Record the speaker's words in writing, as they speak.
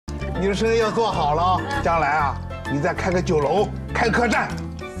你的生意要做好了，将来啊，你再开个酒楼，开客栈，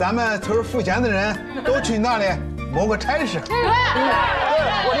咱们村付钱的人都去那里谋个差事。对，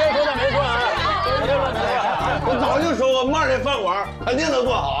我爹说的没错啊。我早就说过，妹儿这饭馆肯定能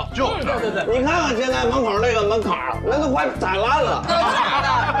做好。对，你看看现在门口那个门槛，那都快踩烂了。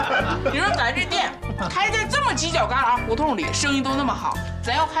你说咱这店开在这么犄角旮旯胡同里，生意都那么好，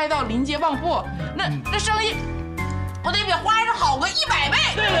咱要开到临街旺铺，那生意我得比花市好个100倍。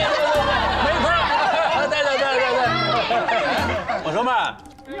对，没错。对。我说妹儿，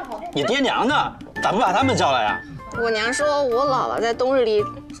你爹娘呢？咋不把他们叫来呀？我娘说我姥姥在冬日里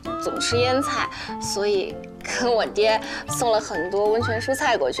总吃腌菜，所以跟我爹送了很多温泉蔬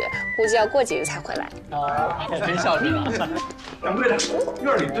菜过去，估计要过几日才回来。哦，真孝顺啊！掌柜的，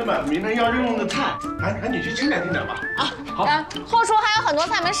院里堆满明天要任用的菜，赶紧去清点清点吧。啊，好。后厨还有很多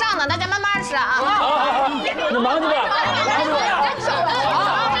菜没上呢，大家慢慢吃啊。好，你忙去吧，忙去吧。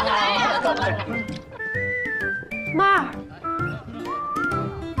妈儿。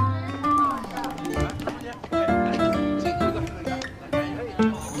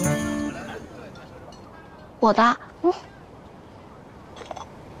我的，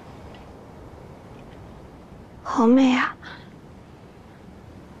好美啊！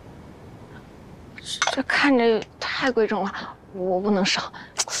这看着太贵重了，我不能收，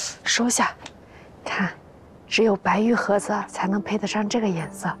收下。看，只有白玉盒子才能配得上这个颜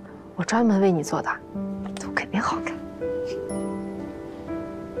色，我专门为你做的，都肯定好看。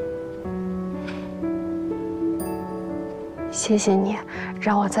谢谢你，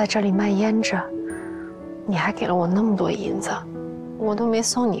让我在这里卖胭脂。你还给了我那么多银子，我都没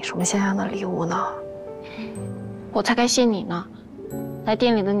送你什么像样的礼物呢。我才该谢你呢。来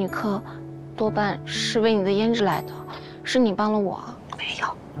店里的女客，多半是为你的胭脂来的，是你帮了我。没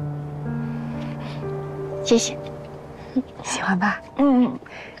有，谢谢。喜欢吧？嗯。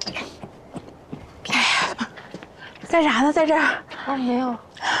哎呀，干啥呢？在这儿？哦，没有。啊，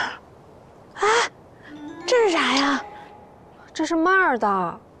这是啥呀？这是妹儿的。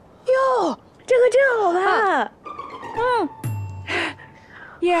哟。这个真好看，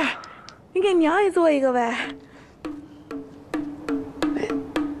叶儿，你给娘也做一个呗。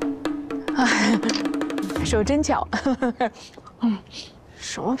手真巧，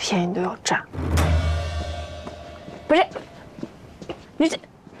什么便宜都要占。不是，你这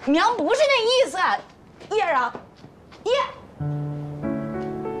娘不是那意思，叶儿啊，叶。